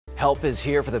Help is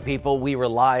here for the people we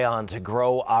rely on to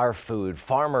grow our food.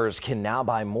 Farmers can now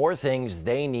buy more things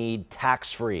they need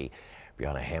tax-free.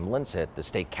 Brianna Hamlin's at the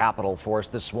state capitol for us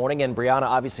this morning. And Brianna,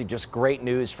 obviously just great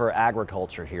news for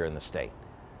agriculture here in the state.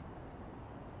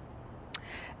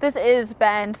 This is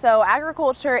Ben. So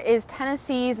agriculture is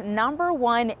Tennessee's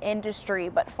 #1 industry,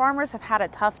 but farmers have had a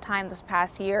tough time this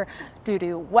past year due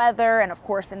to weather and of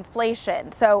course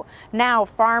inflation. So now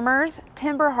farmers,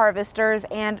 timber harvesters,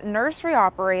 and nursery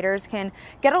operators can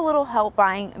get a little help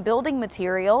buying building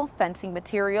material, fencing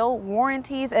material,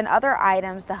 warranties, and other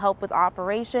items to help with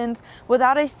operations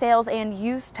without a sales and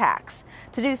use tax.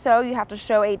 To do so, you have to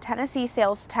show a Tennessee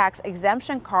sales tax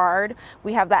exemption card.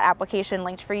 We have that application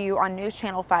linked for you on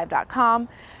newschannel5.com.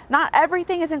 Not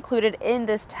everything is included in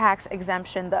this tax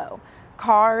exemption though.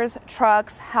 Cars,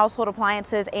 trucks, household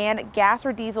appliances, and gas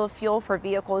or diesel fuel for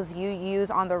vehicles you use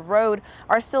on the road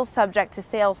are still subject to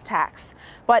sales tax.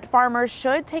 But farmers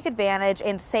should take advantage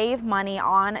and save money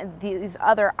on these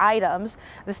other items.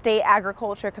 The state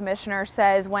agriculture commissioner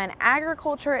says when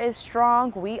agriculture is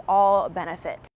strong, we all benefit.